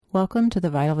Welcome to The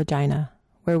Vital Vagina,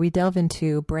 where we delve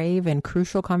into brave and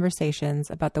crucial conversations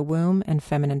about the womb and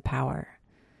feminine power.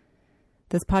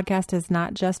 This podcast is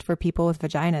not just for people with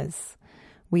vaginas.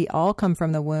 We all come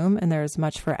from the womb, and there is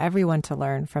much for everyone to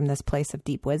learn from this place of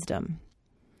deep wisdom.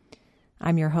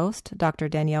 I'm your host, Dr.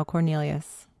 Danielle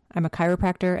Cornelius. I'm a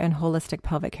chiropractor and holistic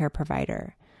pelvic care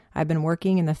provider. I've been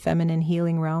working in the feminine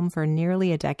healing realm for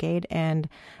nearly a decade, and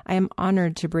I am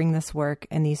honored to bring this work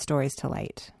and these stories to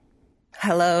light.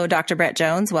 Hello, Dr. Brett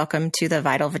Jones. Welcome to the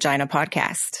Vital Vagina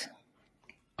podcast.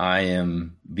 I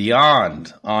am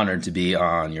beyond honored to be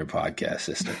on your podcast,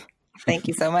 sister. Thank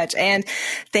you so much. And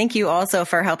thank you also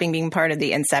for helping being part of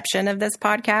the inception of this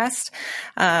podcast.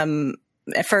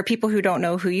 For people who don't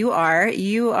know who you are a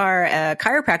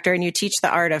chiropractor and you teach the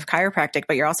art of chiropractic,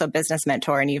 but you're also a business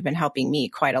mentor, and you've been helping me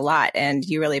quite a lot. And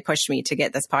you really pushed me to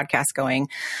get this podcast going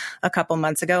a couple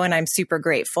months ago. And I'm super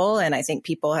grateful. And I think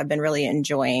people have been really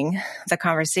enjoying the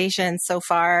conversation so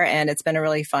far. And it's been a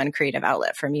really fun creative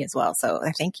outlet for me as well. So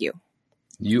I thank you.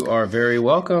 You are very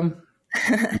welcome.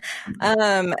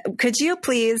 Could you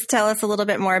please tell us a little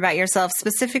bit more about yourself,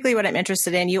 specifically what I'm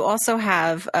interested in? You also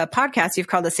have a podcast you've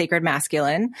called The Sacred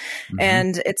Masculine. Mm-hmm.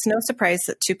 And it's no surprise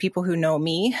to people who know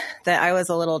me that I was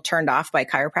a little turned off by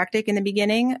chiropractic in the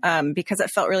beginning, because it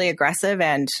felt really aggressive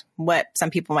and what some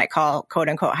people might call quote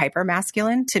unquote hyper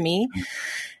masculine to me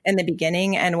in the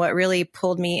beginning. And what really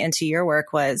pulled me into your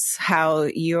work was how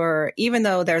even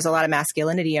though there's a lot of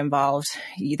masculinity involved,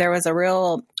 there was a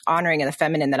real honoring of the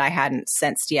feminine that I hadn't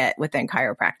sensed yet within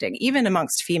chiropractic, even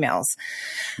amongst females.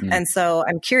 And so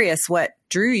I'm curious what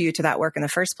drew you to that work in the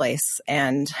first place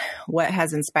and what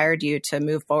has inspired you to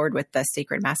move forward with the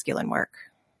sacred masculine work.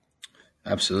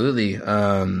 Absolutely.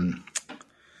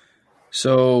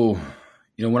 So,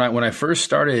 when I first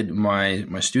started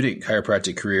my student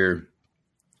chiropractic career,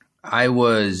 I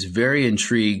was very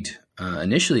intrigued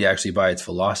initially actually by its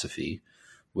philosophy,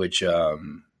 which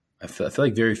I feel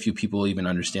like very few people even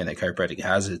understand that chiropractic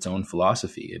has its own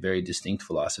philosophy, a very distinct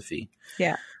philosophy.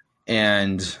 Yeah.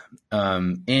 And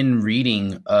in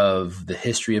reading of the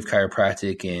history of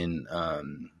chiropractic and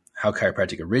how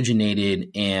chiropractic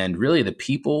originated and really the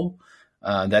people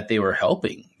that they were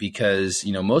helping, because,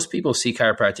 most people see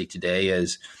chiropractic today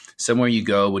as somewhere you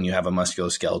go when you have a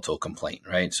musculoskeletal complaint,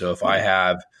 right? So if I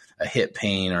have a hip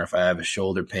pain, or if I have a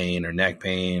shoulder pain or neck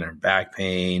pain or back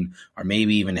pain, or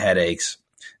maybe even headaches,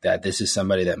 that this is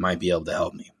somebody that might be able to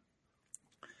help me.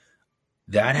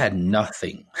 That had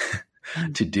nothing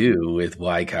to do with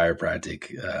why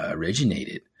chiropractic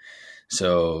originated.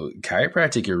 So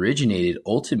chiropractic originated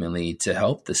ultimately to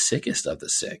help the sickest of the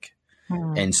sick.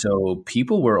 And so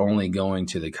people were only going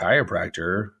to the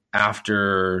chiropractor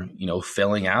after,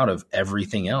 failing out of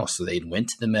everything else. So they went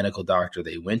to the medical doctor,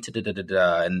 they went to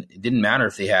and it didn't matter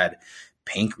if they had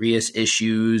pancreas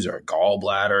issues or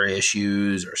gallbladder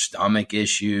issues or stomach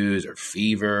issues or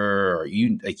fever or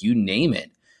you name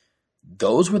it.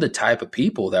 Those were the type of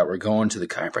people that were going to the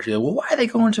chiropractor. Well, why are they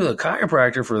going to the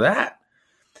chiropractor for that?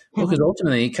 Well, because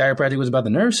ultimately chiropractic was about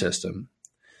the nerve system.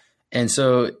 And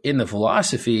so in the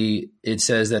philosophy, it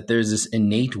says that there's this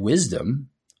innate wisdom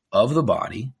of the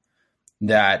body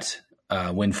that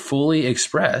when fully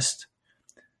expressed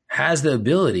has the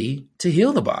ability to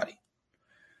heal the body.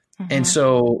 And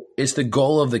so it's the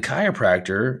goal of the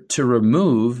chiropractor to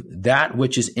remove that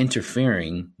which is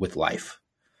interfering with life.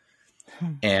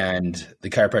 And the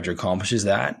chiropractor accomplishes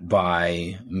that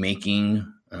by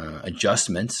making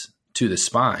adjustments to the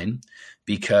spine,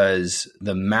 because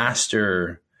the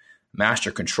master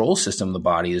control system of the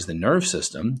body is the nerve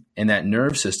system. And that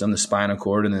nerve system, the spinal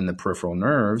cord and then the peripheral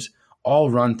nerves,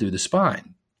 all run through the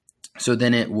spine. So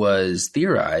then it was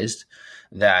theorized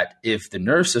that if the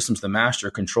nerve system is the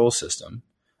master control system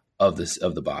of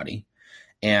the body,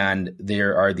 and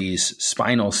there are these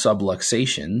spinal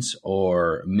subluxations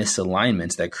or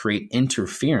misalignments that create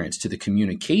interference to the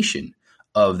communication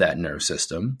of that nerve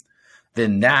system,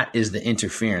 then that is the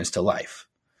interference to life.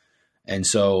 And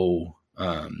so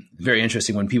very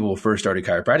interesting, when people first started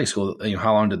chiropractic school,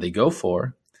 how long did they go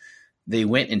for? They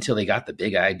went until they got the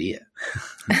big idea.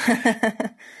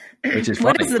 Which is funny.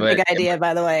 What is the big idea,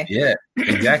 by the way? Yeah,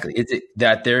 exactly. It's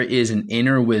that there is an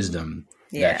inner wisdom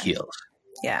that heals.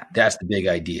 Yeah. That's the big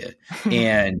idea.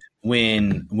 And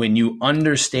when you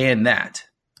understand that,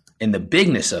 in the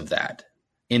bigness of that,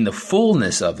 in the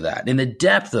fullness of that, in the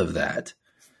depth of that,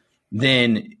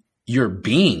 then your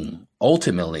being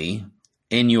ultimately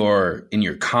in your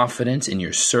confidence, in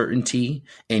your certainty,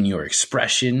 in your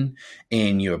expression,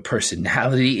 in your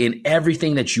personality, in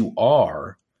everything that you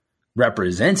are,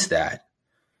 represents that.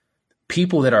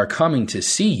 People that are coming to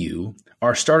see you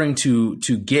are starting to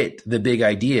get the big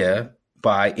idea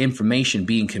by information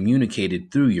being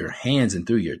communicated through your hands and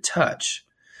through your touch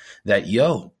that,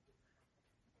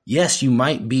 yes, you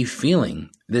might be feeling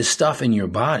this stuff in your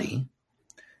body.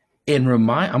 And I'm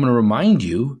going to remind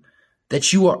you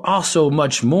that you are also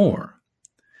much more,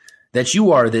 that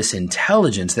you are this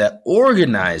intelligence that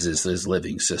organizes this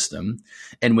living system.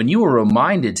 And when you are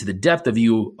reminded to the depth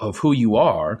of who you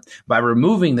are by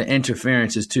removing the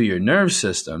interferences to your nerve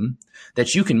system,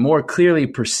 that you can more clearly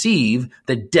perceive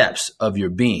the depths of your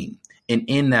being. And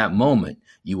in that moment,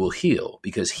 you will heal,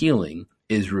 because healing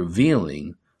is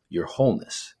revealing your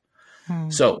wholeness.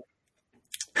 So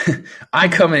I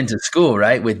come into school,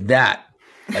 right, with that.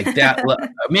 Like that,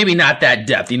 maybe not that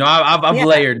depth. I've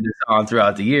layered this on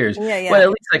throughout the years, but at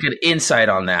least like an insight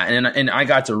on that. And I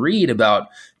got to read about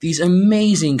these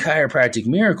amazing chiropractic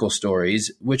miracle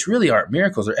stories, which really aren't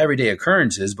miracles, they're everyday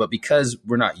occurrences. But because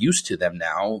we're not used to them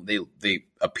now, they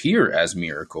appear as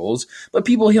miracles, but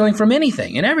people healing from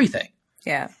anything and everything.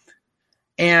 Yeah.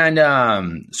 And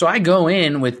so I go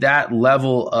in with that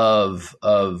level of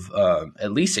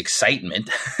at least excitement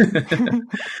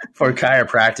for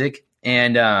chiropractic.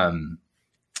 And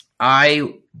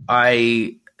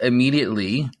I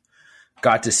immediately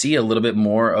got to see a little bit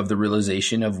more of the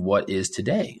realization of what is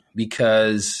today,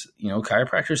 because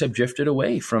chiropractors have drifted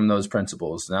away from those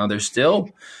principles. Now there's still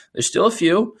a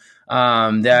few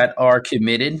that are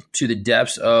committed to the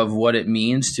depths of what it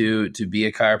means to be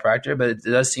a chiropractor, but it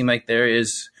does seem like there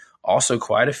is also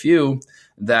quite a few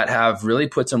that have really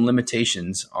put some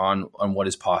limitations on what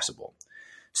is possible.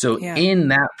 So in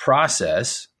that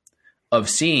process of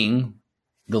seeing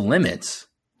the limits,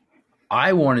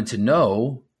 I wanted to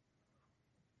know,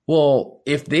 well,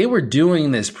 if they were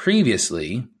doing this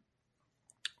previously,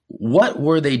 what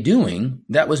were they doing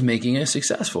that was making it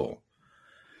successful?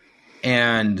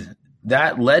 And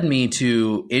that led me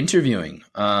to interviewing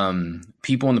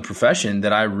people in the profession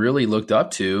that I really looked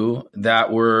up to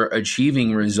that were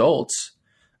achieving results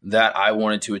that I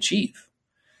wanted to achieve.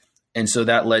 And so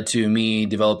that led to me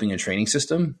developing a training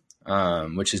system,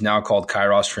 which is now called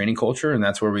Kairos Training Culture. And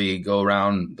that's where we go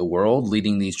around the world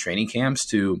leading these training camps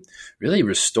to really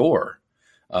restore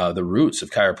the roots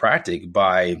of chiropractic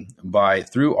by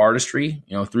through artistry,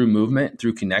 through movement,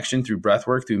 through connection, through breath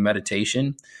work, through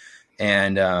meditation.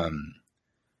 And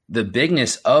the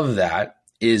bigness of that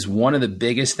is one of the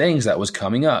biggest things that was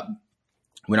coming up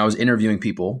when I was interviewing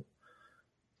people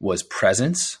was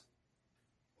presence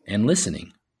and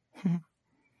listening.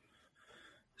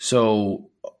 So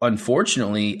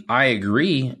unfortunately, I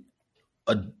agree,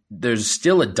 there's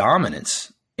still a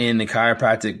dominance in the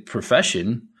chiropractic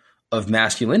profession of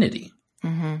masculinity,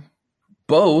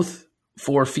 both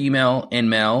for female and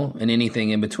male and anything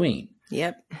in between.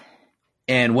 Yep.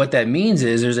 And what that means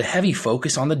is there's a heavy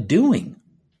focus on the doing.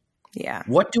 Yeah.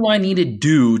 What do I need to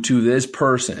do to this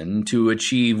person to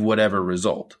achieve whatever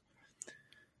result?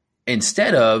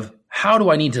 Instead of, how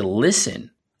do I need to listen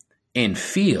and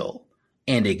feel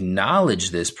and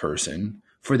acknowledge this person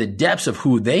for the depths of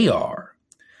who they are?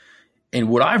 And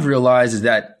what I've realized is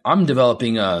that I'm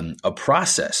developing a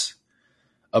process.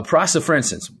 For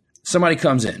instance, somebody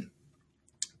comes in.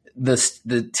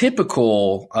 The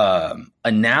typical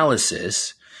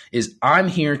analysis is, I'm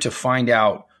here to find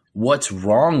out what's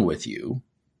wrong with you,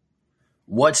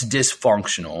 what's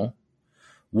dysfunctional,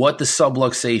 what the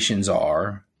subluxations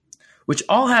are, which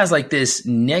all has like this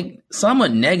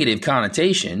somewhat negative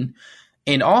connotation.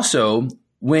 And also,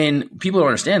 when people don't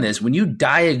understand this, when you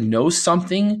diagnose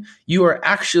something, you are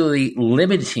actually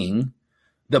limiting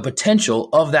the potential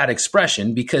of that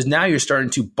expression, because now you're starting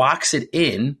to box it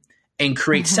in and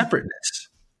create separateness.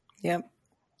 Yep.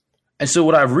 And so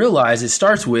what I've realized, it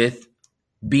starts with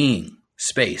being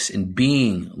space and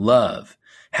being love,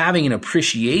 having an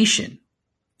appreciation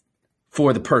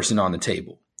for the person on the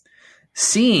table,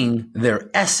 seeing their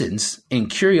essence in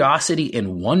curiosity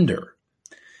and wonder.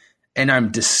 And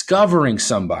I'm discovering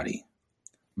somebody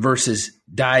versus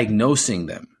diagnosing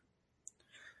them.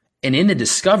 And in the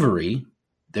discovery,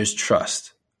 there's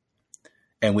trust.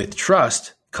 And with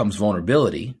trust comes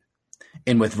vulnerability.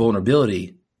 And with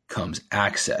vulnerability comes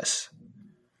access.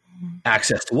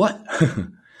 Access to what?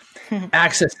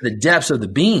 Access to the depths of the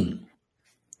being.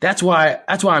 That's why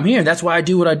I'm here. That's why I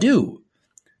do what I do.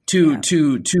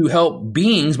 To help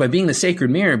beings, by being the sacred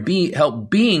mirror, help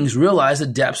beings realize the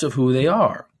depths of who they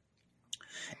are.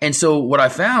 And so what I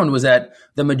found was that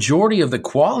the majority of the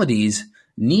qualities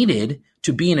needed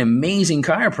to be an amazing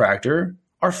chiropractor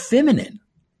are feminine.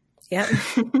 Yep.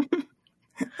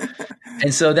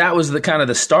 And so that was the kind of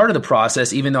the start of the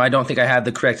process, even though I don't think I had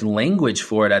the correct language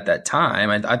for it at that time.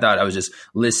 I thought I was just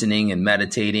listening and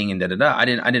meditating and da-da-da. I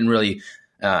didn't really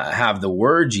have the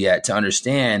words yet to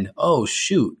understand, oh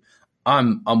shoot,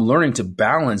 I'm learning to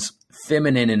balance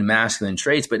feminine and masculine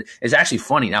traits. But it's actually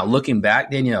funny now looking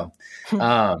back, Danielle,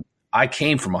 I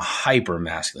came from a hyper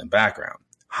masculine background,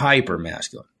 hyper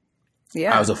masculine.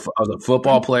 Yeah. I was a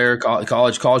football player,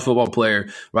 college football player.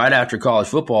 Right after college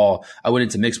football, I went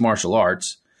into mixed martial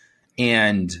arts,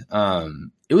 and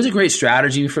it was a great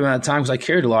strategy for that time because I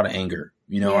carried a lot of anger.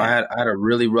 I had a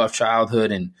really rough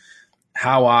childhood, and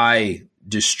how I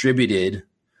distributed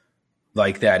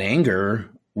like that anger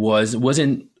was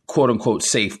in quote unquote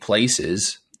safe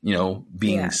places.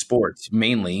 Being sports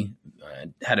mainly. I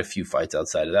had a few fights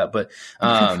outside of that, but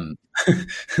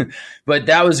but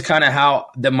that was kind of how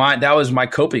that was my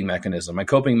coping mechanism. My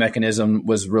coping mechanism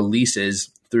was releases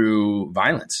through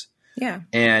violence. Yeah.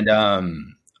 And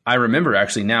I remember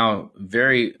actually now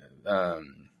very, very,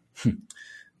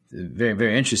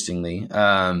 very interestingly,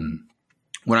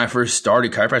 when I first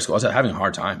started chiropractic school, I was having a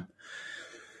hard time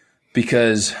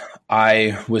because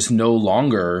I was no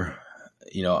longer,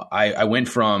 I went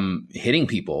from hitting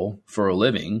people for a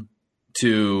living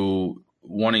to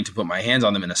wanting to put my hands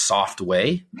on them in a soft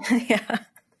way,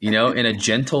 in a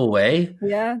gentle way.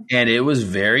 Yeah. And it was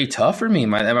very tough for me.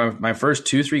 My first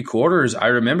 2-3 quarters, I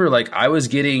remember like I was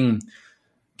getting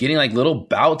like little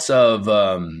bouts of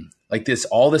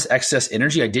all this excess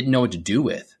energy I didn't know what to do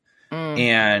with.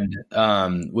 And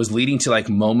was leading to like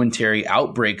momentary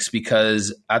outbreaks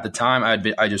because at the time I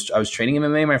was training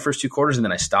MMA my first 2 quarters and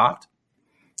then I stopped.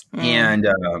 And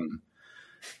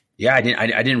I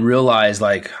didn't realize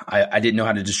like I didn't know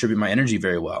how to distribute my energy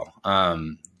very well.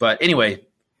 But anyway,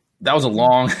 that was a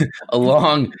long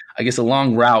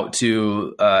route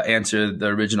to answer the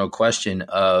original question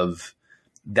of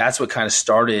that's what kind of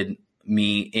started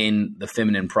me in the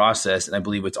feminine process. And I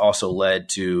believe it's also led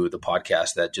to the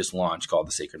podcast that just launched called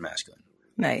The Sacred Masculine.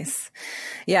 Nice.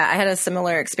 Yeah, I had a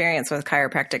similar experience with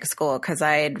chiropractic school because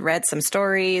I had read some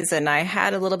stories and I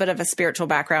had a little bit of a spiritual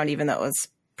background, even though it was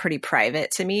pretty private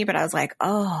to me, but I was like,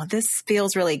 oh, this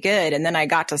feels really good. And then I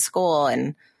got to school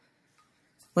and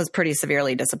was pretty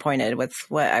severely disappointed with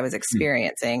what I was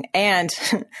experiencing. And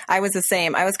I was the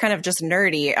same. I was kind of just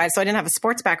nerdy. So I didn't have a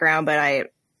sports background, but I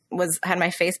had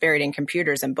my face buried in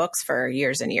computers and books for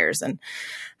years and years. And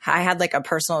I had like a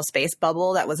personal space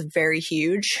bubble that was very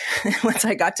huge. Once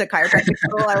I got to chiropractic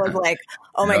school, I was like,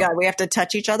 oh my God, we have to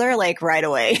touch each other like right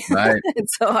away. Right. And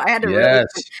so I had to really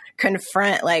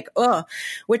confront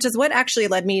which is what actually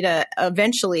led me to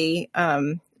eventually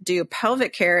do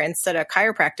pelvic care instead of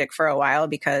chiropractic for a while,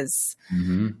 because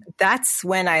that's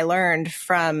when I learned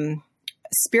from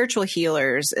spiritual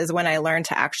healers is when I learned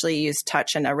to actually use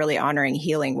touch in a really honoring,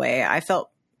 healing way. I felt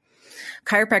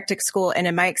chiropractic school, and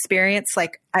in my experience,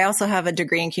 like I also have a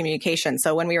degree in communication.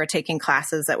 So when we were taking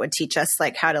classes that would teach us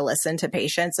like how to listen to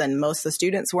patients, and most of the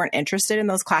students weren't interested in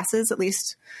those classes, at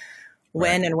least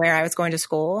when and where I was going to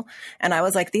school. And I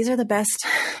was like, these are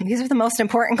the most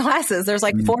important classes. There's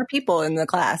like 4 people in the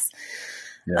class.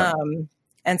 Yeah.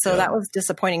 And so that was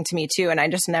disappointing to me too. And I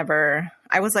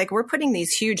was like, we're putting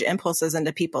these huge impulses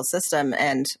into people's system.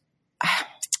 And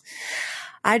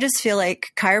I just feel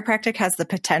like chiropractic has the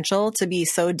potential to be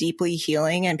so deeply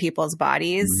healing in people's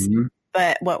bodies.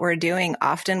 But what we're doing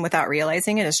often without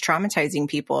realizing it is traumatizing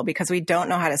people because we don't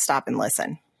know how to stop and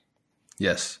listen.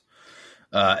 Yes.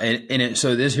 So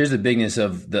here's the bigness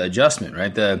of the adjustment,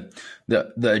 right? The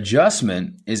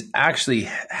adjustment is actually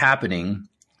happening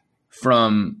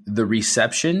from the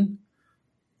reception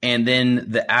and then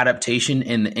the adaptation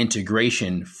and the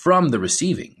integration from the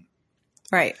receiving.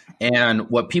 Right. And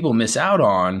what people miss out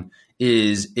on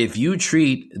is if you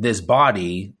treat this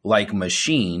body like a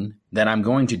machine that I'm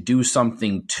going to do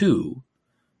something to,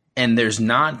 and there's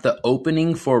not the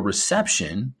opening for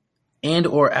reception and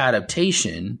or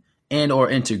adaptation and or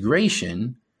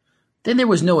integration, then there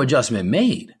was no adjustment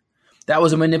made. That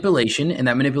was a manipulation, and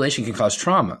that manipulation can cause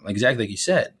trauma, exactly like you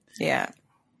said. Yeah.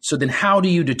 So then how do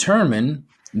you determine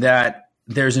that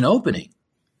there's an opening?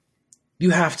 You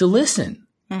have to listen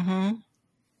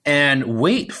and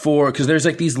wait because there's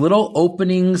like these little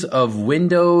openings of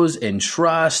windows and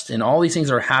trust, and all these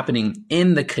things are happening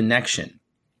in the connection,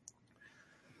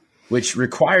 which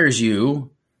requires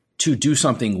you to do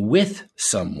something with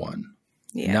someone,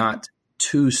 not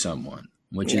to someone,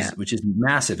 which is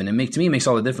massive. And to me, it makes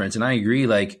all the difference. And I agree,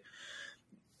 that's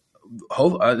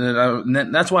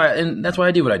why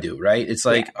I do what I do, right? It's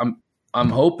like I'm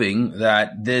hoping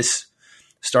that this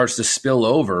starts to spill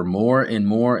over more and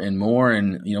more and more,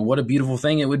 and what a beautiful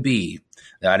thing it would be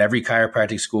that every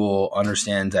chiropractic school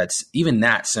understands that even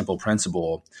that simple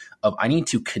principle of I need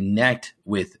to connect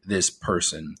with this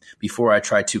person before I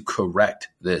try to correct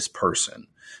this person.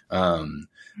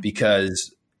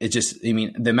 because it just, I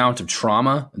mean, the amount of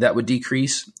trauma that would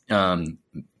decrease,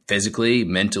 physically,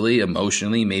 mentally,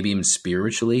 emotionally, maybe even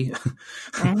spiritually.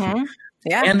 Mm-hmm.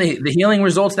 Yeah. And the healing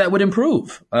results that would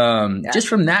improve, just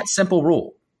from that simple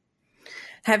rule.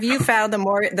 Have you found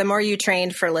the more you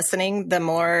trained for listening, the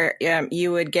more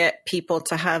you would get people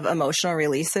to have emotional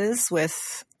releases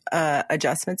with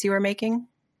adjustments you were making?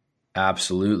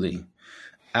 Absolutely.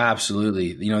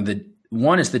 Absolutely. You know, the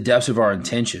one is the depths of our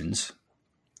intentions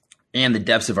and the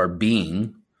depths of our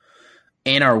being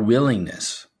and our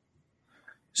willingness.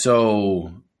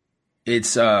 So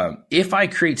it's, if I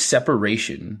create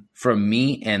separation from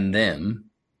me and them,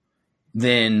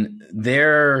 then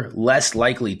they're less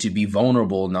likely to be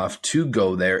vulnerable enough to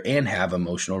go there and have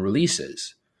emotional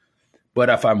releases. But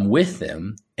if I'm with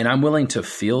them and I'm willing to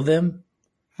feel them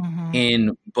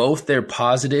in both their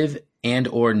positive and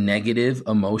or negative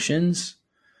emotions,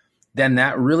 then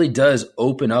that really does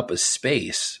open up a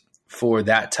space for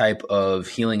that type of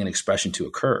healing and expression to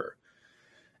occur.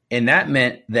 And that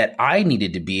meant that I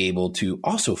needed to be able to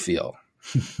also feel.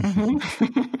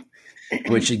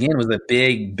 Which again was a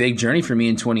big journey for me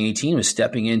in 2018, was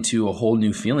stepping into a whole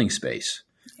new feeling space,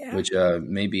 which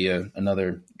may be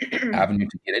another avenue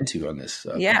to get into on this.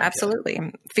 Yeah, podcast.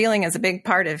 Absolutely. Feeling is a big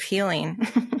part of healing,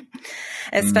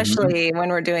 especially when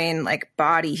we're doing like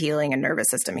body healing and nervous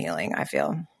system healing, I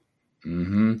feel.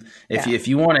 If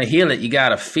you want to heal it, you got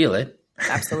to feel it.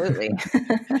 Absolutely.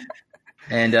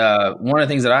 And one of the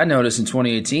things that I noticed in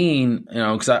 2018, you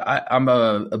know, because I'm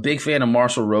a big fan of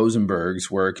Marshall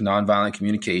Rosenberg's work, Nonviolent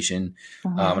Communication.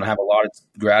 And I have a lot of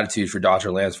gratitude for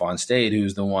Dr. Lance Von Stade,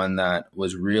 who's the one that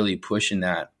was really pushing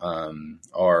that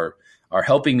or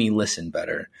helping me listen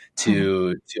better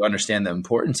to understand the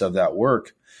importance of that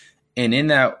work. And in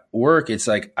that work, it's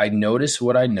like I notice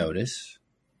what I notice.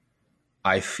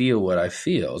 I feel what I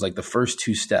feel. It's like the first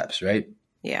two steps, right?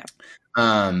 Yeah.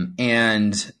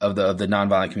 And of the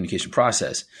nonviolent communication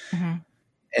process.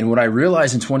 And what I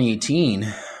realized in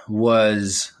 2018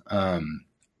 was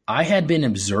I had been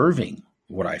observing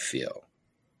what I feel.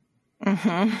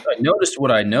 I noticed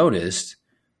what I noticed,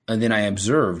 and then I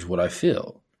observed what I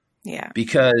feel. Yeah.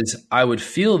 Because I would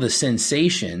feel the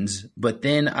sensations, but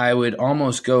then I would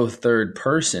almost go third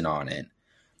person on it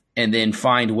and then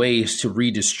find ways to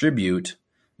redistribute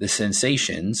the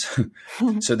sensations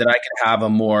so that I can have a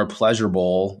more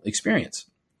pleasurable experience.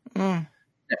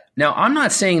 Now, I'm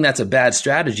not saying that's a bad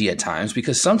strategy at times,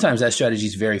 because sometimes that strategy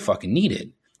is very fucking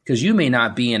needed, because you may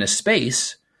not be in a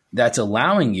space that's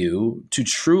allowing you to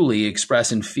truly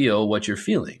express and feel what you're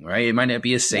feeling, right? It might not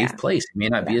be a safe place. It may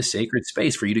not be a sacred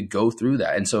space for you to go through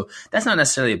that. And so that's not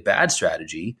necessarily a bad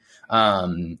strategy.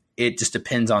 It just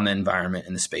depends on the environment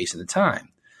and the space and the time.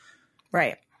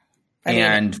 Right.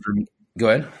 Go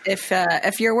ahead.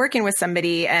 If you're working with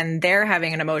somebody and they're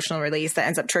having an emotional release that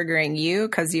ends up triggering you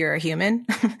because you're a human,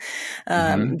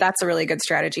 that's a really good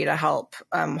strategy to help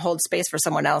hold space for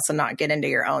someone else and not get into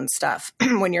your own stuff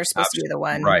when you're supposed to be the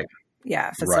one,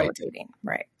 facilitating.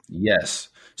 Right. Yes.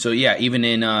 So even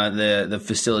in the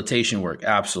facilitation work,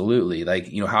 absolutely. Like,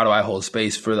 you know, how do I hold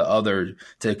space for the other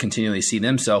to continually see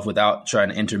themselves without trying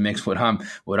to intermix what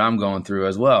I'm going through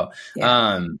as well.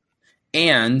 Yeah.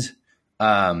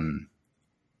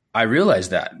 I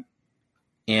realized that.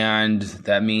 And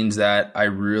that means that I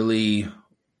really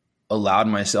allowed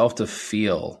myself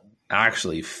to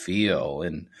actually feel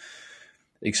and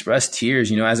express tears.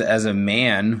 You know, as a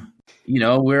man, you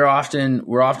know, we're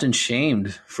often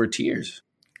shamed for tears.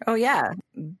 Oh yeah.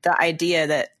 The idea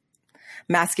that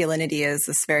masculinity is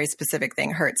this very specific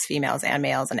thing hurts females and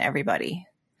males and everybody.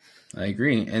 I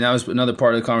agree. And that was another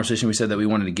part of the conversation we said that we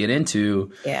wanted to get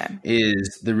into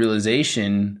is the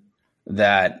realization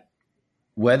that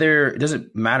it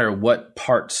doesn't matter what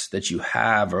parts that you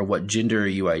have or what gender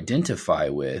you identify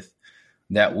with,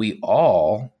 that we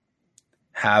all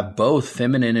have both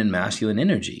feminine and masculine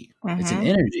energy. It's an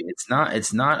energy.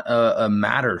 It's not a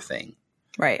matter thing.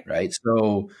 Right. Right.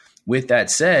 So with that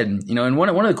said, you know, and one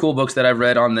of the cool books that I've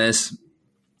read on this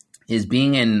is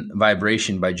Being in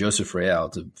Vibration by Joseph Rael.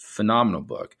 It's a phenomenal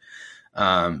book.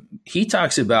 He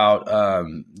talks about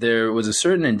there was a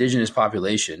certain indigenous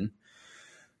population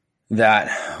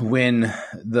that when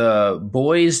the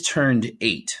boys turned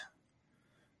 8,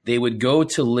 they would go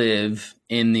to live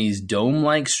in these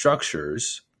dome-like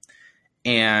structures,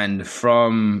 and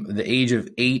from the age of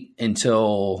 8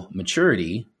 until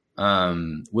maturity,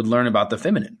 would learn about the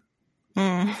feminine.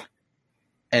 And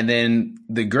then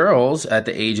the girls at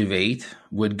the age of 8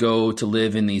 would go to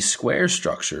live in these square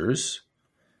structures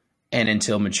and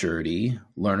until maturity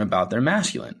learn about their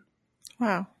masculine.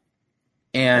 Wow.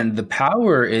 And the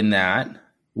power in that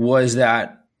was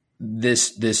that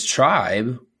this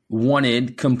tribe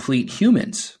wanted complete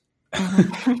humans.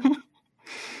 Mm-hmm.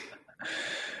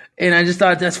 And I just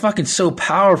thought that's fucking so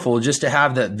powerful just to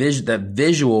have that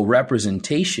visual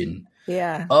representation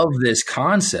of this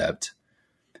concept.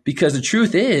 Because the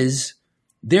truth is,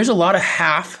 there's a lot of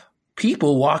half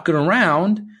people walking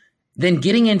around, then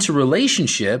getting into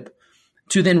relationship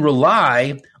to then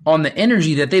rely on the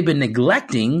energy that they've been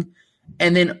neglecting,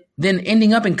 and then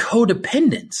ending up in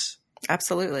codependence.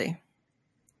 Absolutely.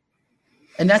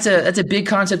 And that's a big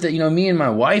concept that, me and my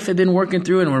wife have been working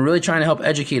through, and we're really trying to help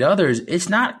educate others. It's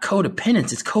not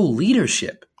codependence, it's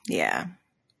co-leadership. Yeah.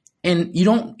 And you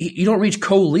don't reach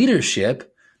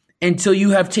co-leadership until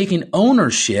you have taken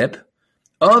ownership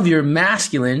of your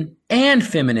masculine and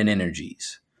feminine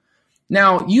energies.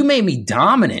 Now, you may be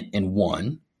dominant in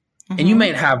one, and you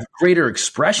may have greater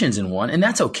expressions in one, and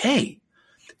that's okay.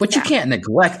 But you can't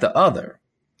neglect the other.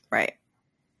 Right.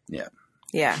 Yeah.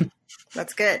 Yeah.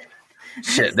 That's good.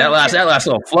 Shit, that last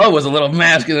little flow was a little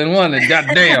masculine one, and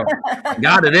goddamn,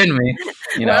 got it in me,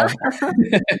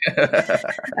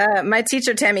 My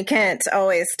teacher Tammy Kent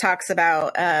always talks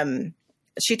about.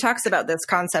 She talks about this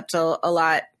concept a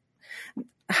lot.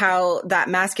 How that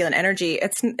masculine energy,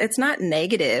 it's not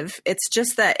negative. It's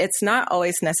just that it's not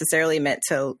always necessarily meant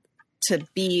to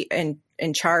be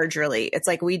in charge, really. It's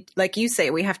like you say,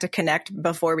 we have to connect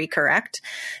before we correct.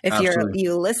 If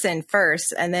you listen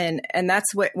first, and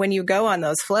that's when you go on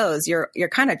those flows, you're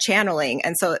kind of channeling.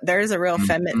 And so there's a real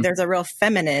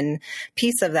feminine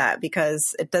piece of that,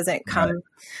 because it doesn't come,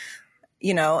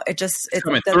 it's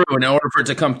coming through. And in order for it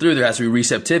to come through, there has to be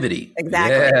receptivity.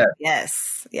 Exactly. Yeah.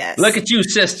 Yes. Look at you,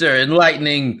 sister,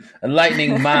 enlightening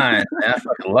mind. I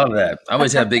fucking love that. I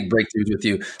always have big breakthroughs with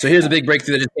you. So here's a big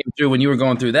breakthrough that just came through when you were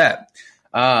going through that.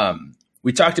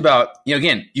 We talked about,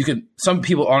 again, some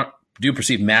people do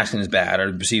perceive masculine as bad,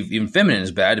 or perceive even feminine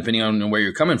as bad, depending on where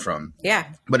you're coming from. Yeah.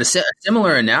 But a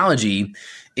similar analogy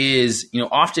is,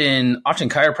 often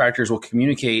chiropractors will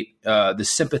communicate the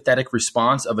sympathetic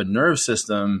response of a nerve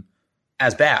system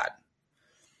as bad.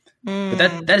 But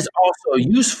that is also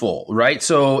useful, right?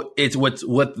 So it's what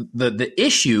the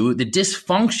issue, the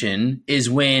dysfunction, is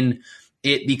when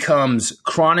it becomes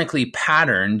chronically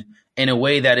patterned in a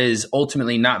way that is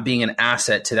ultimately not being an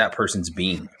asset to that person's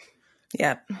being.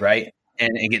 Yeah. Right.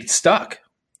 And it gets stuck.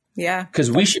 Yeah.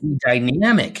 Because we should be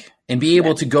dynamic and be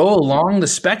able to go along the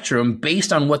spectrum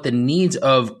based on what the needs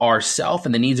of ourself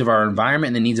and the needs of our environment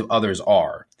and the needs of others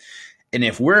are. And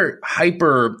if we're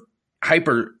hyper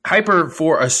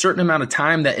for a certain amount of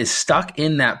time that is stuck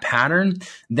in that pattern,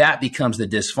 that becomes the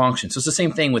dysfunction. So it's the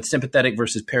same thing with sympathetic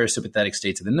versus parasympathetic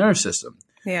states of the nerve system.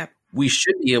 Yeah. We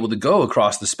should be able to go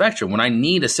across the spectrum. When I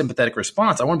need a sympathetic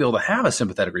response, I want to be able to have a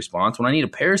sympathetic response. When I need a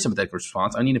parasympathetic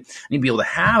response, I need to be able to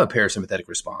have a parasympathetic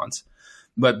response.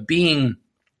 But being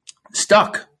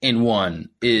stuck in one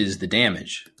is the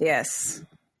damage. Yes.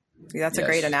 That's a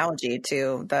great analogy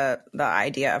to the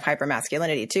idea of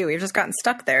hypermasculinity too. We've just gotten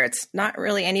stuck there. It's not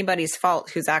really anybody's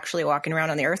fault who's actually walking around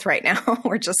on the earth right now.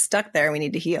 We're just stuck there and we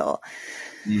need to heal.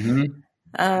 Mm-hmm.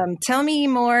 Tell me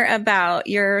more about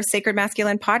your Sacred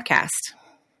Masculine podcast.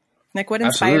 Like what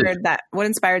inspired that? What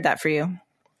inspired that for you?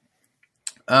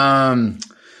 I'd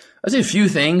say a few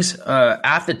things.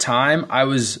 At the time, I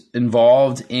was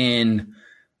involved in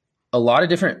a lot of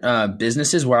different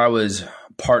businesses where I was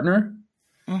partner.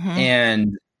 Mm-hmm.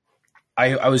 And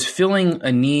I was feeling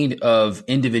a need of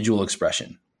individual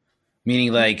expression,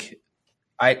 meaning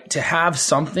to have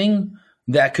something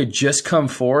that could just come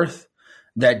forth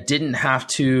that didn't have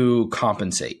to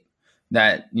compensate,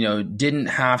 that, didn't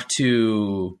have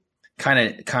to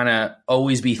kind of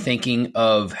always be thinking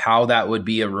of how that would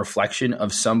be a reflection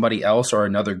of somebody else or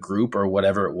another group or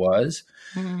whatever it was.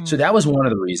 Mm-hmm. So that was one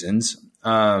of the reasons.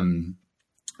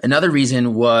 Another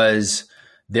reason was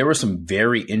there was some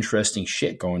very interesting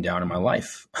shit going down in my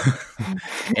life.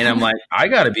 And I'm like, I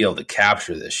got to be able to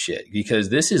capture this shit because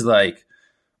this is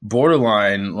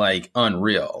borderline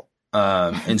unreal.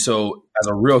 And so as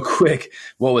a real quick,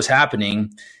 what was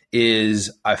happening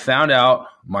is I found out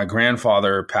my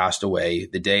grandfather passed away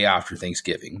the day after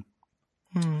Thanksgiving.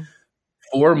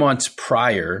 4 months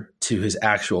prior to his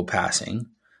actual passing,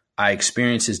 I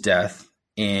experienced his death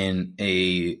in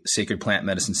a sacred plant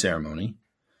medicine ceremony.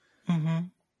 Mm-hmm.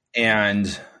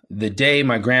 And the day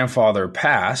my grandfather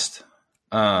passed,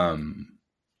 I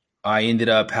ended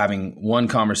up having one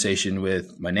conversation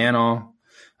with my nana,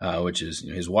 which is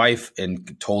his wife,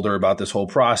 and told her about this whole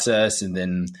process. And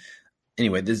then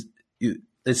anyway,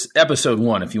 it's episode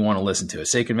 1, if you want to listen to it,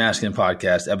 Sacred Masculine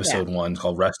Podcast, episode 1,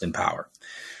 called Rest in Power.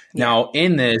 Yeah. Now,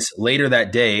 in this, later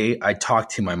that day, I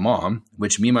talked to my mom,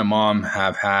 which me and my mom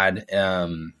have had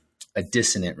a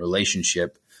dissonant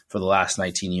relationship for the last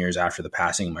 19 years after the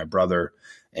passing of my brother.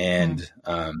 And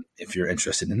if you're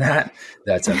interested in that,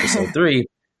 that's episode 3.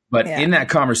 But in that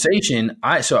conversation,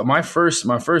 so my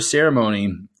first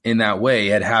ceremony in that way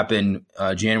had happened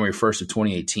January 1st of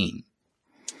 2018.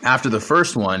 After the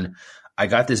first one, I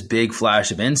got this big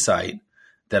flash of insight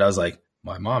that I was like,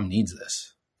 my mom needs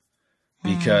this.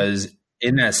 Because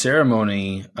in that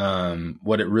ceremony,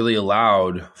 what it really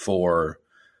allowed for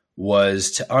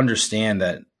was to understand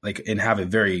that, like, and have a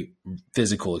very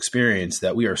physical experience,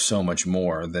 that we are so much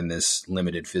more than this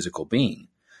limited physical being.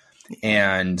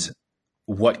 And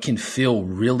what can feel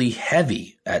really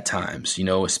heavy at times, you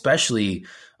know, especially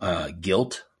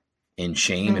guilt and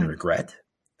shame and regret,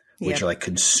 which are like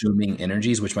consuming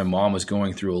energies, which my mom was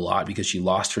going through a lot because she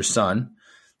lost her son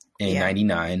in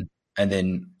 99. And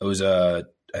then it was, I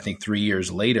think 3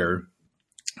 years later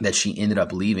that she ended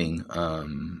up leaving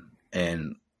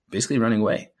and basically running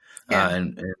away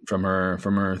and from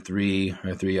her three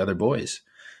other boys.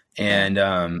 And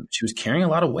she was carrying a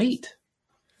lot of weight.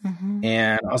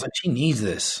 And I was like, she needs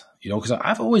this, you know, because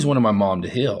I've always wanted my mom to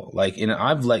heal. Like, and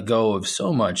I've let go of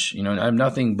so much, you know, and I have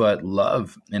nothing but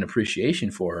love and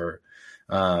appreciation for her.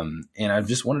 And I've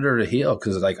just wanted her to heal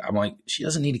because, like, I'm like, she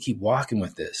doesn't need to keep walking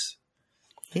with this.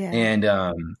 And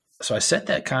so I set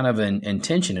that kind of an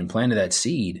intention and planted that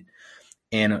seed.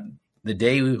 And the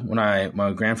day when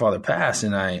my grandfather passed,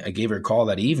 and I gave her a call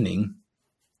that evening,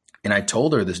 and I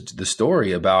told her the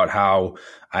story about how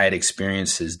I had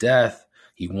experienced his death.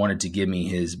 He wanted to give me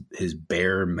his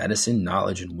bare medicine,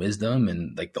 knowledge, and wisdom,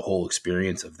 and like the whole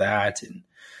experience of that,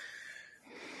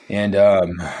 and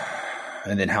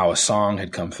then how a song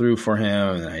had come through for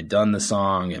him, and I'd done the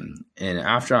song, and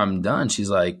after I'm done,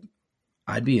 she's like,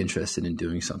 I'd be interested in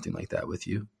doing something like that with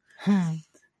you.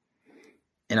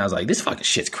 And I was like, this fucking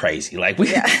shit's crazy. Like,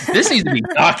 this needs to be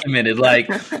documented.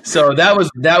 Like, so that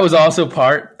was also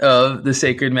part of the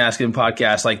Sacred Masculine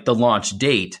podcast, like the launch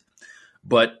date.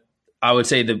 But I would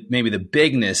say that maybe the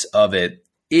bigness of it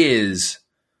is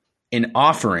an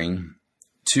offering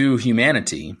to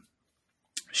humanity,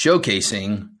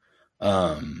 showcasing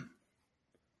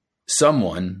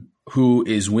someone who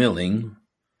is willing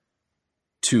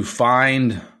to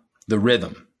find the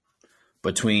rhythm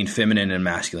between feminine and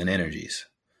masculine energies.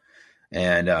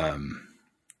 And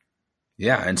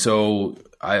and so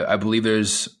I believe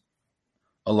there's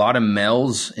a lot of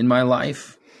males in my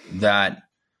life that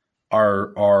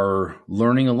are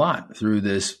learning a lot through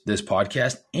this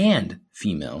podcast, and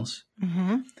females.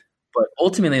 But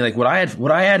ultimately, like what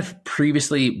I had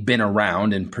previously been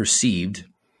around and perceived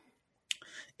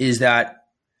is that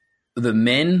the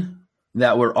men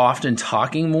that were often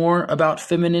talking more about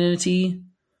femininity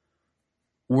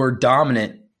were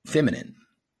dominant feminine.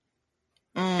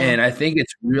 And I think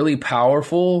it's really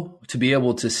powerful to be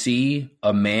able to see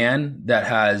a man that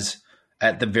has,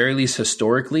 at the very least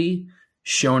historically,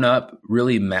 shown up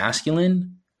really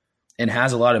masculine and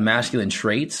has a lot of masculine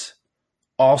traits,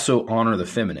 also honor the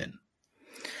feminine.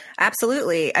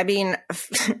 Absolutely. I mean,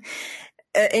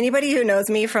 anybody who knows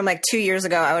me from like 2 years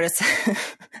ago, I would have said,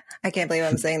 I can't believe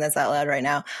I'm saying this out loud right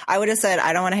now. I would have said,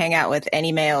 I don't want to hang out with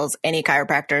any males, any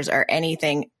chiropractors, or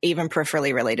anything even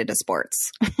peripherally related to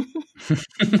sports.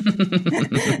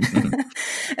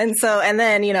 And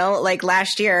then, you know, like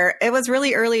last year, it was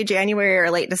really early January or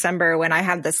late December when I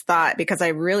had this thought, because I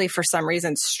really, for some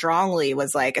reason, strongly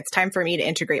was like, it's time for me to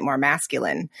integrate more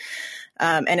masculine.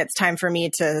 And it's time for me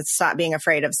to stop being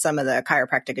afraid of some of the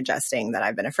chiropractic adjusting that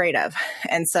I've been afraid of.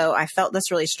 And so I felt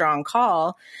this really strong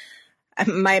call.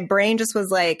 My brain just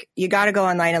was like, you got to go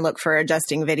online and look for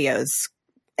adjusting videos.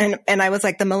 And I was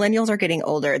like, the millennials are getting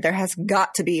older. There has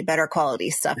got to be better quality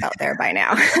stuff out there by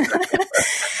now.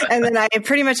 And then I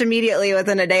pretty much immediately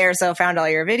within a day or so found all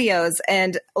your videos,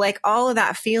 and like all of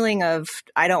that feeling of,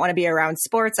 I don't want to be around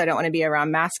sports. I don't want to be around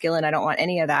masculine. I don't want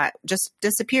any of that, just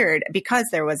disappeared because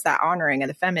there was that honoring of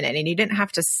the feminine, and you didn't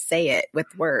have to say it with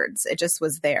words. It just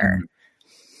was there.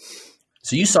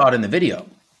 So you saw it in the video.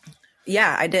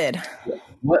 Yeah, I did.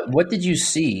 What did you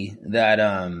see that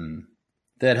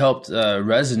that helped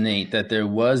resonate that there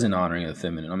was an honoring of the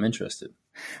feminine? I'm interested.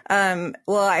 Well,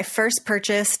 I first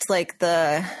purchased like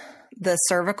the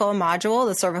cervical module,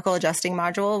 the cervical adjusting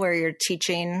module, where you're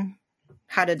teaching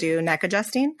how to do neck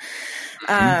adjusting.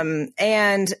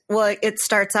 And well, it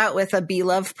starts out with a be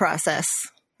love process.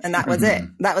 And that was it.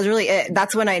 That was really it.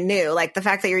 That's when I knew, like, the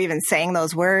fact that you're even saying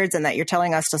those words and that you're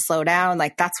telling us to slow down,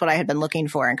 like, that's what I had been looking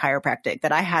for in chiropractic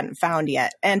that I hadn't found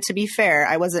yet. And to be fair,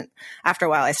 after a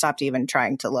while, I stopped even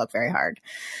trying to look very hard.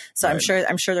 So right.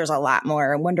 I'm sure there's a lot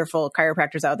more wonderful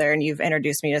chiropractors out there, and you've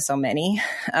introduced me to so many.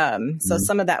 So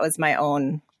some of that was my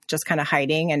own just kind of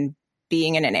hiding and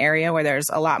being in an area where there's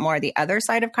a lot more of the other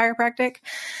side of chiropractic.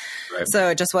 Right. So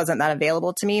it just wasn't that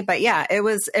available to me. But yeah, it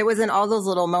was in all those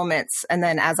little moments. And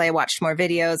then as I watched more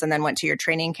videos and then went to your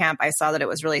training camp, I saw that it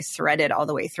was really threaded all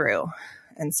the way through.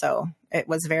 And so it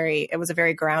was a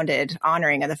very grounded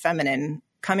honoring of the feminine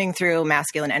coming through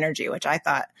masculine energy, which I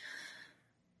thought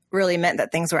really meant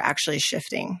that things were actually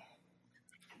shifting.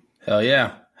 Hell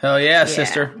yeah. Hell yeah,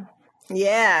 sister.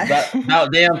 Yeah.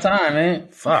 About damn time, man.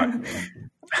 Fuck.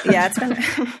 Yeah,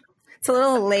 it's a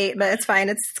little late, but it's fine.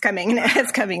 It's coming.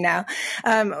 It's coming now.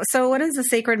 So what does the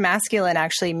sacred masculine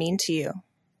actually mean to you?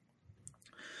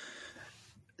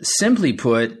 Simply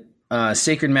put,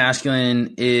 sacred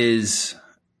masculine is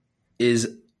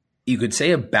you could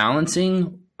say a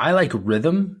balancing. I like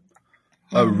rhythm,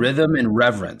 a rhythm and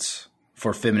reverence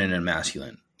for feminine and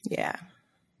masculine. Yeah.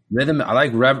 Rhythm. I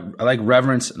like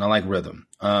reverence and I like rhythm.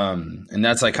 And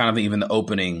that's like kind of even the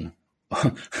opening.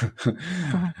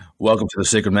 Welcome to the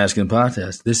Sacred Masculine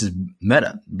Podcast. This is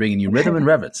Meta, bringing you rhythm and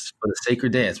reverence for the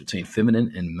sacred dance between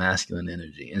feminine and masculine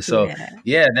energy. And so,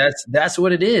 yeah, that's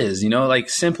what it is, like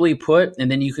simply put, and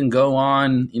then you can go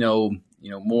on,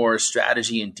 more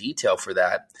strategy and detail for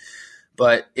that.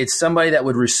 But it's somebody that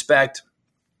would respect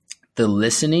the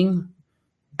listening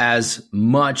as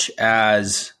much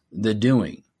as the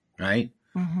doing, right?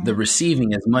 Mm-hmm. The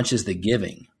receiving as much as the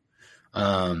giving.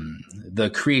 The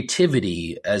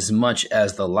creativity as much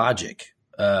as the logic.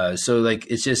 So like,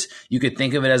 it's just, you could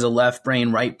think of it as a left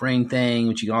brain, right brain thing,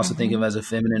 which you can also think of as a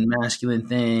feminine, masculine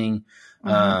thing,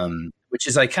 which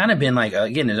is like kind of been like,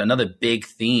 again, there's another big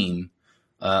theme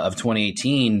of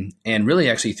 2018 and really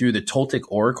actually through the Toltec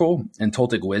Oracle and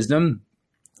Toltec wisdom.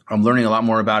 I'm learning a lot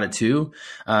more about it too.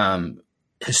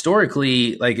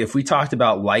 Historically, like if we talked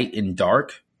about light and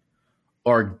dark,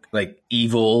 or like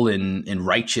evil and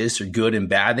righteous or good and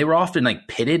bad, they were often like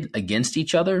pitted against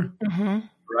each other,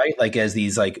 right? Like as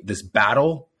these, like this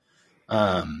battle.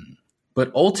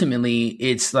 But ultimately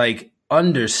it's like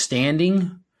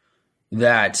understanding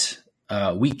that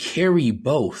we carry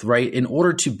both, right? In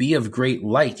order to be of great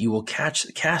light, you will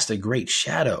cast a great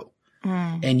shadow.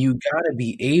 And you got to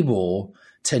be able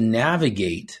to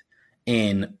navigate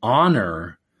and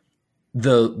honor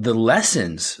the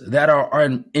lessons that are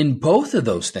in both of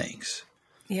those things.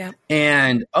 Yeah.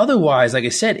 And otherwise, like I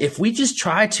said, if we just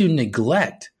try to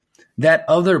neglect that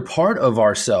other part of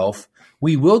ourself,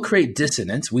 we will create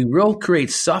dissonance, we will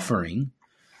create suffering,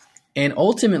 and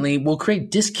ultimately we'll create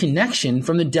disconnection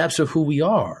from the depths of who we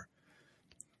are.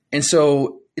 And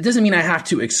so it doesn't mean I have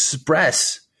to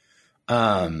express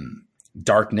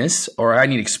darkness, or I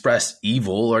need to express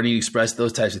evil, or I need to express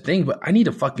those types of things, but I need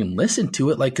to fucking listen to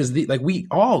it. Like, cause we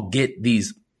all get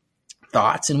these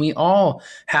thoughts and we all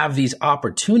have these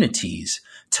opportunities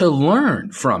to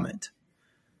learn from it.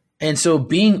 And so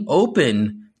being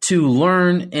open to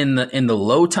learn in the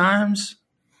low times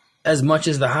as much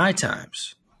as the high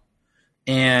times,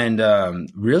 and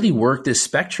really work this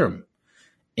spectrum.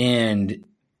 And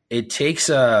it takes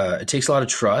a lot of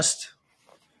trust.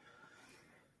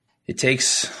 It takes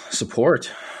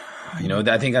support.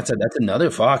 I think that's another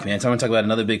man. Someone talk about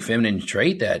another big feminine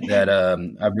trait that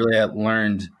I've really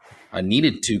learned I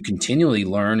needed to continually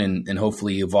learn and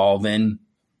hopefully evolve in,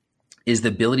 is the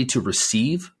ability to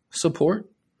receive support.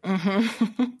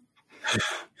 Mm-hmm.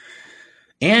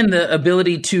 And the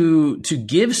ability to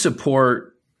give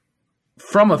support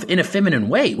in a feminine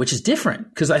way, which is different,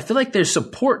 because I feel like there's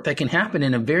support that can happen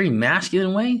in a very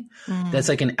masculine way. That's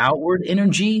like an outward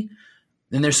energy.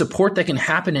 Then there's support that can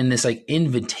happen in this like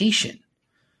invitation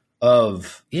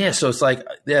of, so it's like,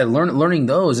 learning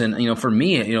those. And, for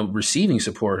me, receiving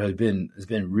support has been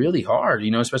really hard,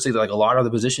 especially like a lot of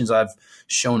the positions I've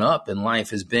shown up in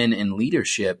life has been in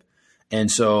leadership. And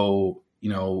so,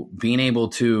 being able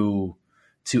to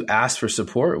ask for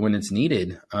support when it's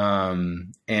needed,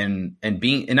 and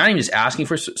not even just asking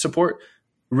for support,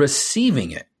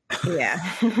 receiving it. Yeah.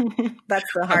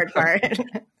 That's the hard part.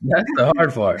 That's the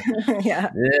hard part. Yeah.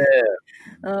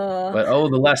 But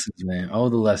the lessons, man. The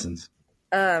lessons.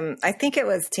 I think it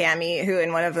was Tammy who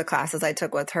in one of the classes I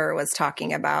took with her was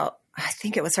talking about, I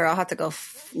think it was her, I'll have to go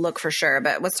look for sure,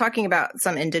 but was talking about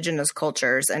some indigenous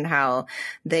cultures and how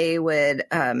they would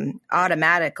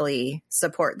automatically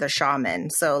support the shaman.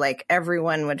 So like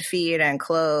everyone would feed and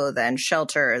clothe and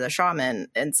shelter the shaman.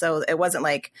 And so it wasn't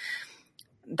like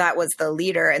that was the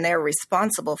leader and they were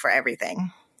responsible for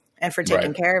everything and for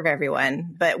taking care of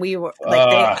everyone. But we were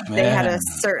like, they had a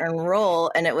certain role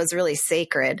and it was really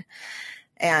sacred.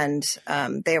 And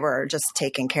they were just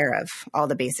taking care of all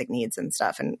the basic needs and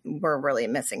stuff. And we're really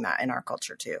missing that in our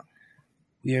culture too.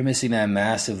 We are missing that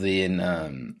massively. And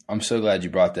I'm so glad you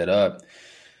brought that up.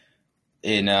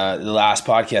 in the last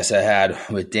podcast I had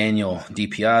with Daniel D.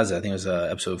 Piazza, I think it was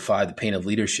episode 5, The Pain of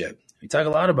Leadership. We talk a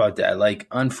lot about that. Like,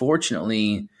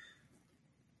 unfortunately,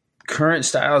 current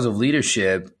styles of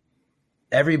leadership,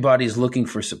 everybody's looking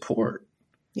for support.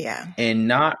 Yeah. And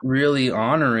not really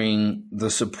honoring the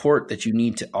support that you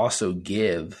need to also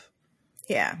give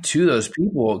to those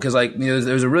people. Because, like,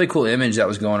 there's a really cool image that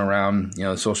was going around,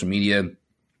 social media,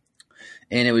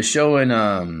 and it was showing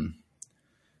a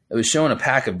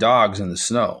pack of dogs in the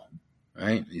snow,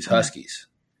 right? These huskies,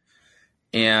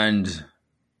 and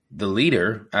the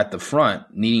leader at the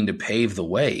front needing to pave the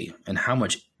way, and how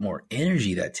much more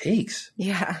energy that takes.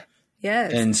 Yeah.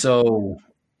 Yes. And so,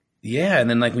 and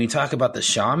then, like, when you talk about the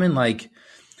shaman, like,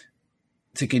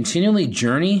 to continually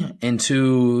journey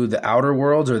into the outer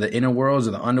worlds or the inner worlds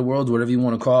or the underworlds, whatever you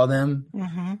want to call them,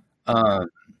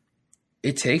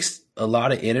 it takes a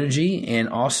lot of energy and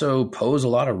also pose a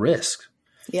lot of risk.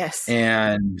 Yes.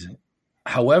 And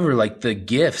however, like, the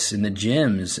gifts and the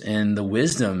gems and the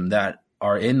wisdom that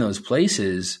are in those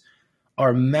places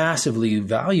are massively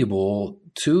valuable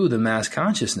to the mass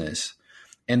consciousness.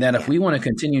 And that if we want to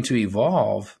continue to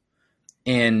evolve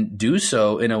and do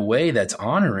so in a way that's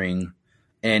honoring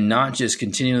and not just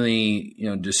continually,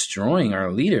 destroying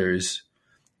our leaders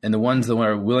and the ones that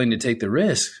are willing to take the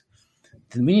risk,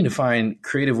 then we need to find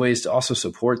creative ways to also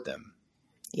support them.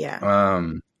 Yeah.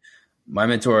 My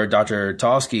mentor, Dr.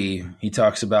 Talsky, he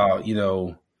talks about,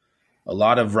 a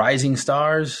lot of rising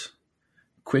stars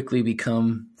quickly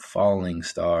become falling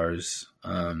stars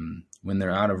when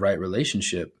they're out of right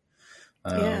relationship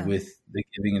with the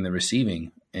giving and the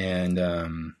receiving. And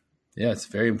it's a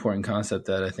very important concept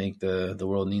that I think the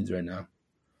world needs right now.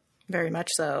 Very much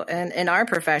so. And in our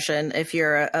profession, if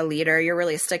you're a leader, you're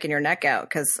really sticking your neck out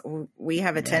because we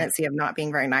have a tendency of not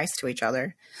being very nice to each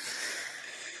other.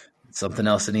 Something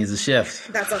else that needs a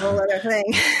shift. That's a whole other thing.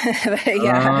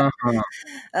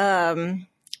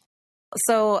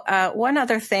 So one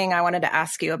other thing I wanted to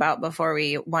ask you about before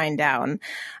we wind down,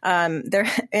 there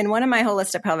in one of my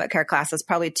holistic pelvic care classes,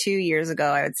 probably 2 years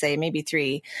ago, I would say maybe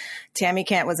 3, Tammy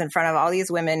Kent was in front of all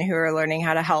these women who are learning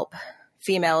how to help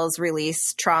females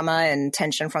release trauma and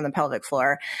tension from the pelvic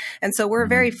floor. And so we're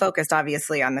very focused,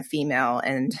 obviously, on the female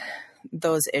and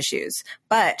those issues.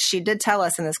 But she did tell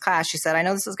us in this class, she said, I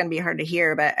know this is going to be hard to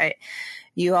hear, but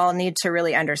you all need to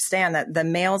really understand that the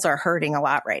males are hurting a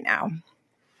lot right now.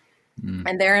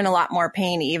 And they're in a lot more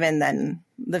pain even than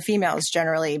the females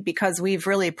generally, because we've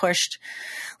really pushed,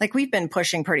 like, we've been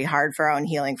pushing pretty hard for our own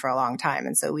healing for a long time.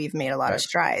 And so we've made a lot of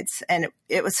strides. And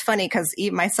it was funny because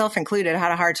myself included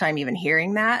had a hard time even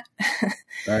hearing that.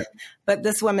 But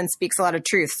this woman speaks a lot of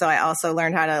truth. So I also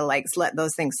learned how to, like, let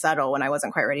those things settle when I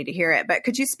wasn't quite ready to hear it. But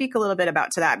could you speak a little bit about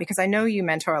to that? Because I know you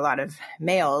mentor a lot of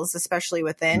males, especially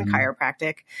within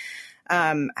chiropractic.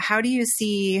 How do you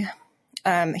see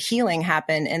healing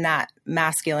happen in that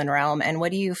masculine realm? And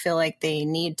what do you feel like they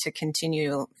need to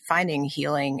continue finding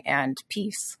healing and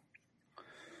peace?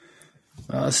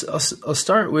 I'll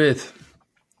start with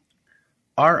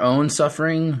our own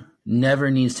suffering never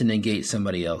needs to negate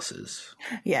somebody else's.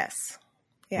 Yes.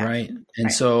 Yeah. Right.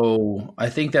 And so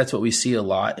I think that's what we see a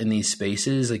lot in these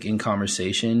spaces, like in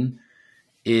conversation,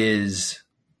 is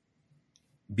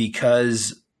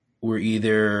because we're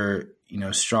either,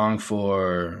 strong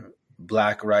for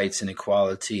Black rights and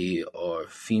equality, or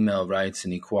female rights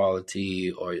and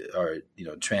equality, or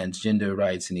transgender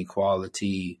rights and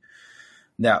equality,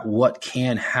 that what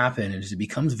can happen is it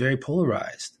becomes very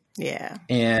polarized. Yeah.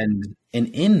 And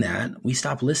in that, we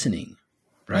stop listening,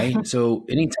 right? So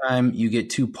anytime you get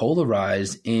too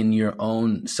polarized in your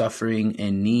own suffering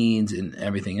and needs and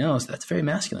everything else, that's very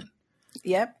masculine.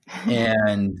 Yep.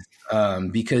 And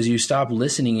because you stop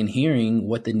listening and hearing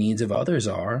what the needs of others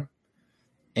are.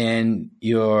 And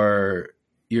so,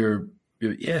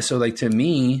 like, to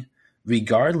me,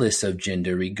 regardless of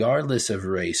gender, regardless of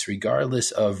race,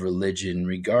 regardless of religion,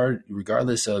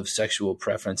 regardless of sexual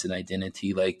preference and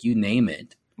identity, like, you name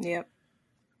it. Yep.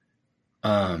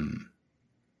 I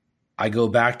go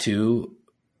back to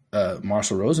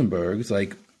Marshall Rosenberg's,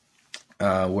 like,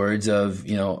 words of,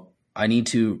 I need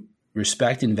to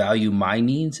respect and value my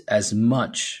needs as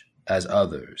much as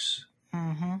others.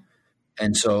 Mm-hmm.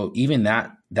 And so even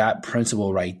that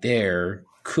principle right there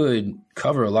could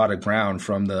cover a lot of ground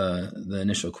from the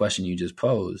initial question you just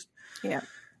posed. Yeah.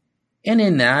 And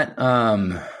in that,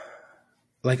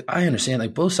 like, I understand,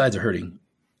 like, both sides are hurting.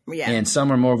 Yeah. And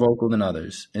some are more vocal than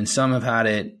others. And some have had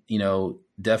it,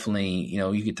 definitely,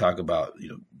 you could talk about,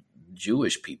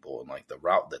 Jewish people and, like, the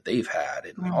route that they've had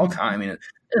and all kinds. I mean,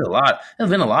 there's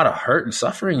been a lot of hurt and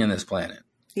suffering in this planet.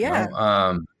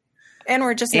 Yeah. And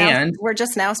we're just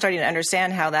now starting to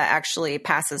understand how that actually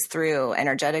passes through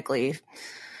energetically.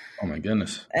 Oh my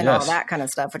goodness. And all that kind of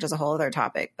stuff, which is a whole other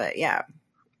topic, but yeah.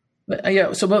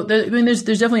 But so, but there's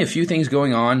definitely a few things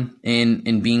going on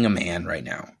in being a man right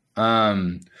now.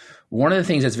 One of the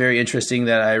things that's very interesting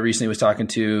that I recently was talking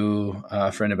to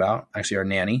a friend about, actually our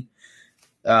nanny,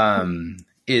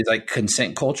 is like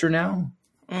consent culture now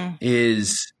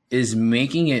is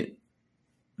making it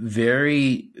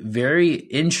very, very,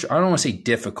 I don't want to say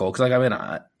difficult, because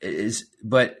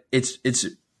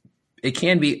it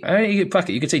can be, fuck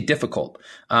it, you could say difficult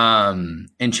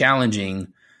and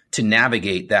challenging to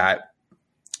navigate that,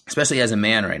 especially as a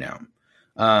man right now.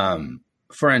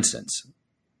 For instance,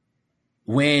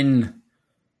 when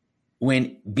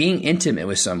being intimate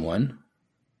with someone,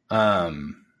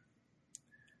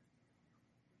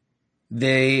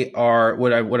 they are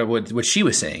what she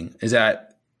was saying is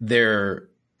that they're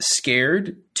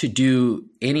scared to do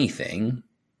anything,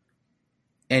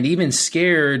 and even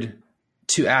scared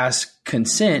to ask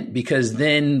consent, because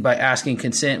then by asking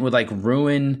consent would like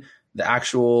ruin the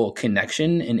actual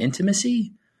connection and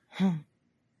intimacy.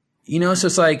 You know, so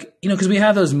it's like, you know, because we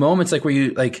have those moments like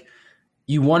where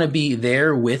you want to be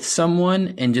there with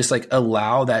someone and just like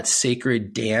allow that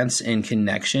sacred dance and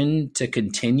connection to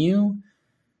continue.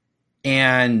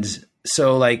 And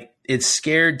so like it's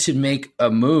scared to make a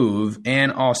move,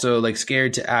 and also like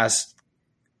scared to ask,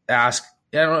 I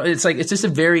don't know, it's like, it's just a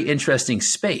very interesting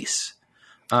space.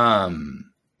 And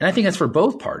I think that's for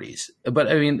both parties, but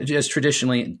I mean, just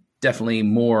traditionally, definitely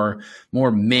more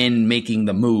men making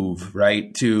the move,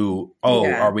 right? To,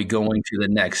 are we going to the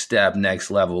next step, next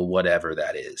level, whatever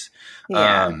that is.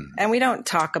 Yeah. And we don't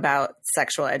talk about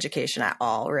sexual education at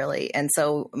all, really. And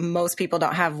so most people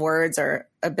don't have words or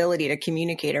ability to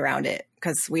communicate around it,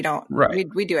 because we don't,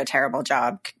 we do a terrible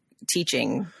job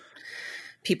teaching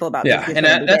people about these things.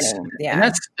 And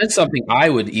that's something I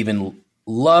would even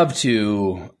love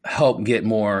to help get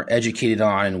more educated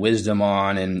on and wisdom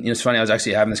on. And you know, it's funny, I was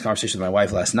actually having this conversation with my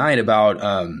wife last night about,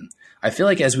 I feel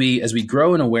like as we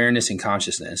grow in awareness and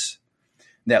consciousness,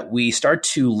 that we start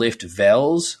to lift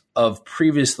veils of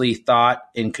previously thought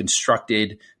and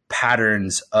constructed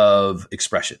patterns of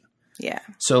expression. Yeah.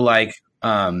 So like,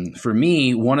 for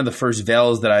me, one of the first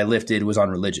veils that I lifted was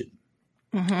on religion.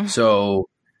 Mm-hmm. So,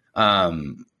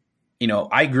 you know,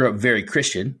 I grew up very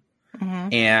Christian.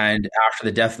 Mm-hmm. And after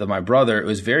the death of my brother, it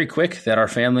was very quick that our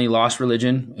family lost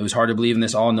religion. It was hard to believe in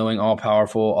this all-knowing,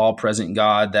 all-powerful, all-present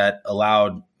God that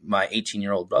allowed my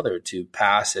 18-year-old brother to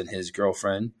pass and his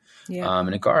girlfriend in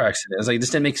a car accident. I was like,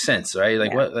 this didn't make sense, right?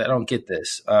 Like, what? I don't get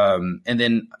this. And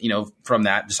then, you know, from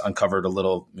that, just uncovered a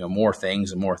little, you know, more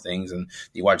things, and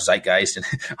you watch Zeitgeist and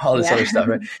all this other stuff,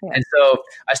 right? And so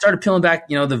I started peeling back,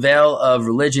 you know, the veil of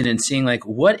religion and seeing like,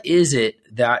 what is it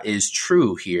that is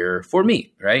true here for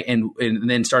me, right? And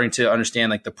then starting to understand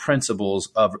like the principles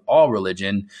of all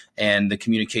religion and the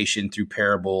communication through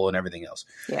parable and everything else.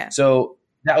 Yeah. So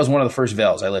that was one of the first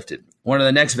veils I lifted. One of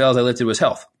the next veils I lifted was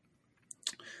health.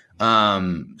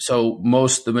 So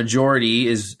the majority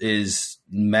is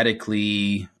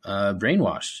medically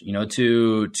brainwashed, you know,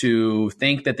 to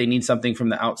think that they need something from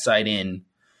the outside in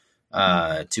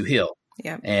to heal.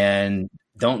 Yeah. And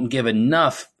don't give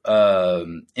enough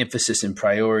emphasis and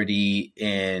priority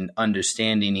and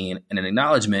understanding and an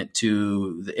acknowledgement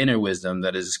to the inner wisdom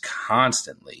that is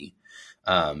constantly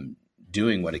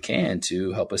doing what it can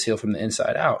to help us heal from the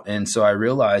inside out. And so I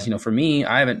realized, you know, for me,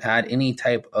 I haven't had any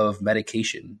type of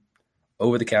medication,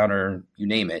 over the counter, you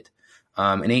name it,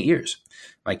 in 8 years.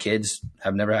 My kids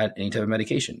have never had any type of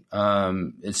medication.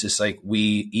 It's just like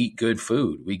we eat good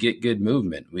food, we get good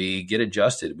movement, we get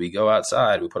adjusted, we go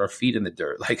outside, we put our feet in the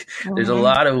dirt. Like there's a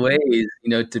lot of ways, you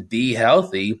know, to be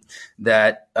healthy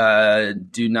that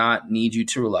do not need you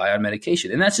to rely on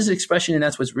medication. And that's just expression, and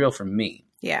that's what's real for me.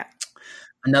 Yeah.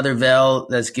 Another veil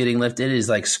that's getting lifted is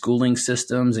like schooling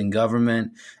systems and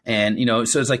government. And, you know,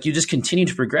 so it's like you just continue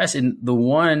to progress. And the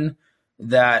one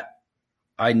that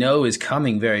I know is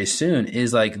coming very soon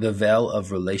is like the veil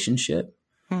of relationship,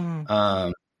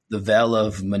 the veil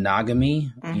of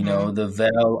monogamy, you know, the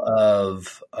veil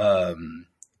of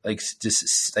like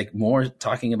just like more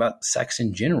talking about sex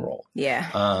in general.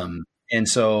 Yeah. And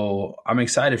so I'm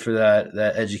excited for that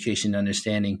education and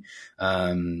understanding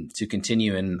to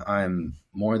continue, and I'm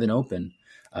more than open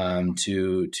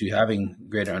to having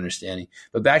greater understanding.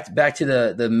 But back to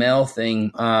the male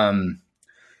thing.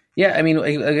 Yeah, I mean,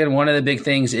 again, one of the big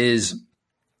things is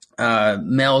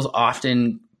males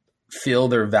often feel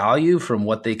their value from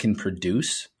what they can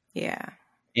produce. Yeah.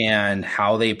 And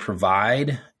how they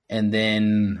provide, and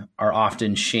then are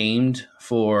often shamed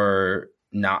for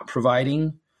not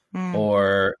providing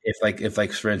Or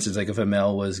if for instance, like if a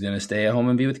male was going to stay at home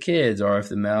and be with kids, or if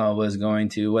the male was going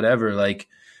to whatever, like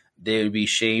they would be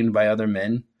shamed by other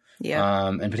men,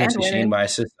 and potentially shamed by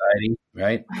society.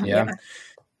 Right. Yeah.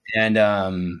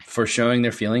 And, for showing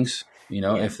their feelings,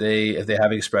 if they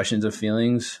have expressions of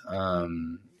feelings,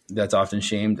 that's often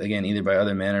shamed again, either by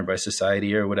other men or by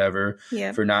society or whatever,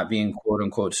 for not being quote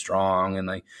unquote strong. And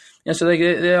like, so they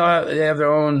have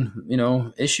their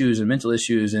own, issues and mental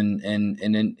issues and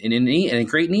a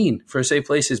great need for safe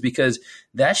places, because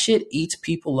that shit eats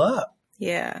people up.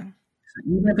 Yeah.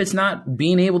 Even if it's not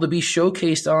being able to be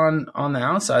showcased on the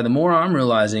outside, the more I'm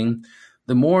realizing,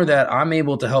 the more that I'm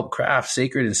able to help craft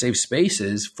sacred and safe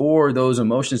spaces for those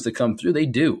emotions to come through, they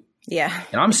do. Yeah.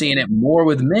 And I'm seeing it more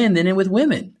with men than with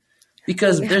women,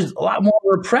 because there's a lot more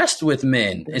repressed with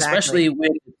men, especially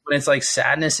when it's like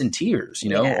sadness and tears,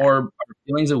 or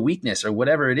feelings of weakness or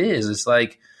whatever it is. It's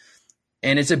like,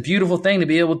 and it's a beautiful thing to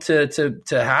be able to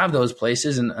have those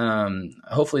places. And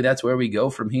hopefully that's where we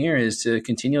go from here, is to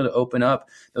continue to open up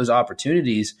those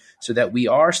opportunities so that we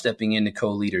are stepping into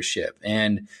co-leadership,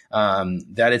 and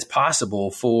that it's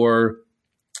possible for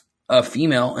a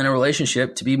female in a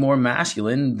relationship to be more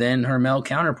masculine than her male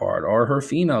counterpart or her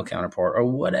female counterpart or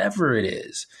whatever it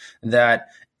is. That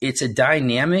it's a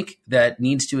dynamic that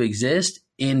needs to exist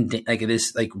in like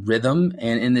this like rhythm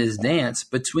and in this dance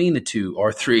between the two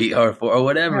or three or four or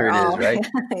whatever it is, right?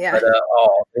 Yeah.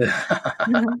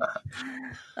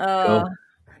 But, cool.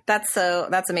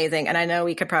 That's amazing. And I know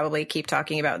we could probably keep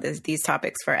talking about these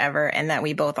topics forever, and that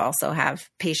we both also have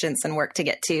patience and work to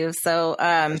get to. So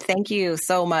thank you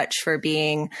so much for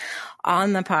being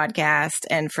on the podcast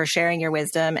and for sharing your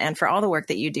wisdom and for all the work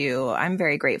that you do. I'm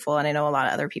very grateful, and I know a lot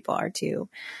of other people are too.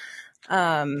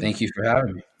 Thank you for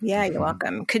having me. Yeah, you're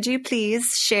welcome. Could you please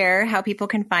share how people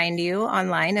can find you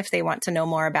online if they want to know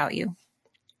more about you?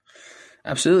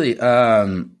 Absolutely.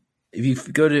 If you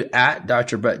go to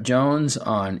 @Dr. Brett Jones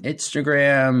on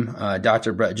Instagram,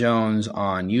 Dr. Brett Jones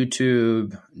on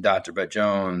YouTube, Dr. Brett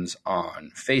Jones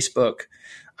on Facebook.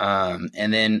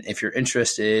 And then if you're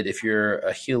interested, if you're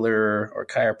a healer or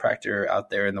chiropractor out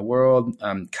there in the world,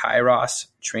 Kairos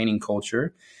Training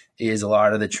Culture is a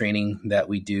lot of the training that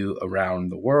we do around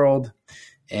the world.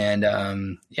 And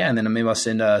and then maybe I'll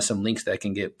send some links that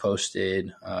can get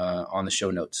posted on the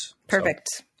show notes. Perfect.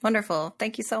 So, wonderful.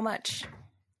 Thank you so much.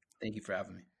 Thank you for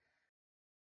having me.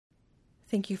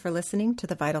 Thank you for listening to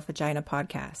the Vital Vagina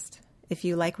podcast. If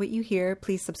you like what you hear,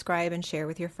 please subscribe and share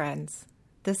with your friends.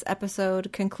 This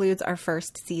episode concludes our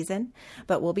first season,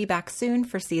 but we'll be back soon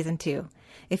for season 2.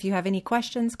 If you have any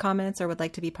questions, comments, or would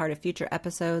like to be part of future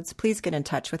episodes, please get in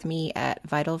touch with me at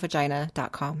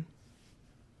vitalvagina.com.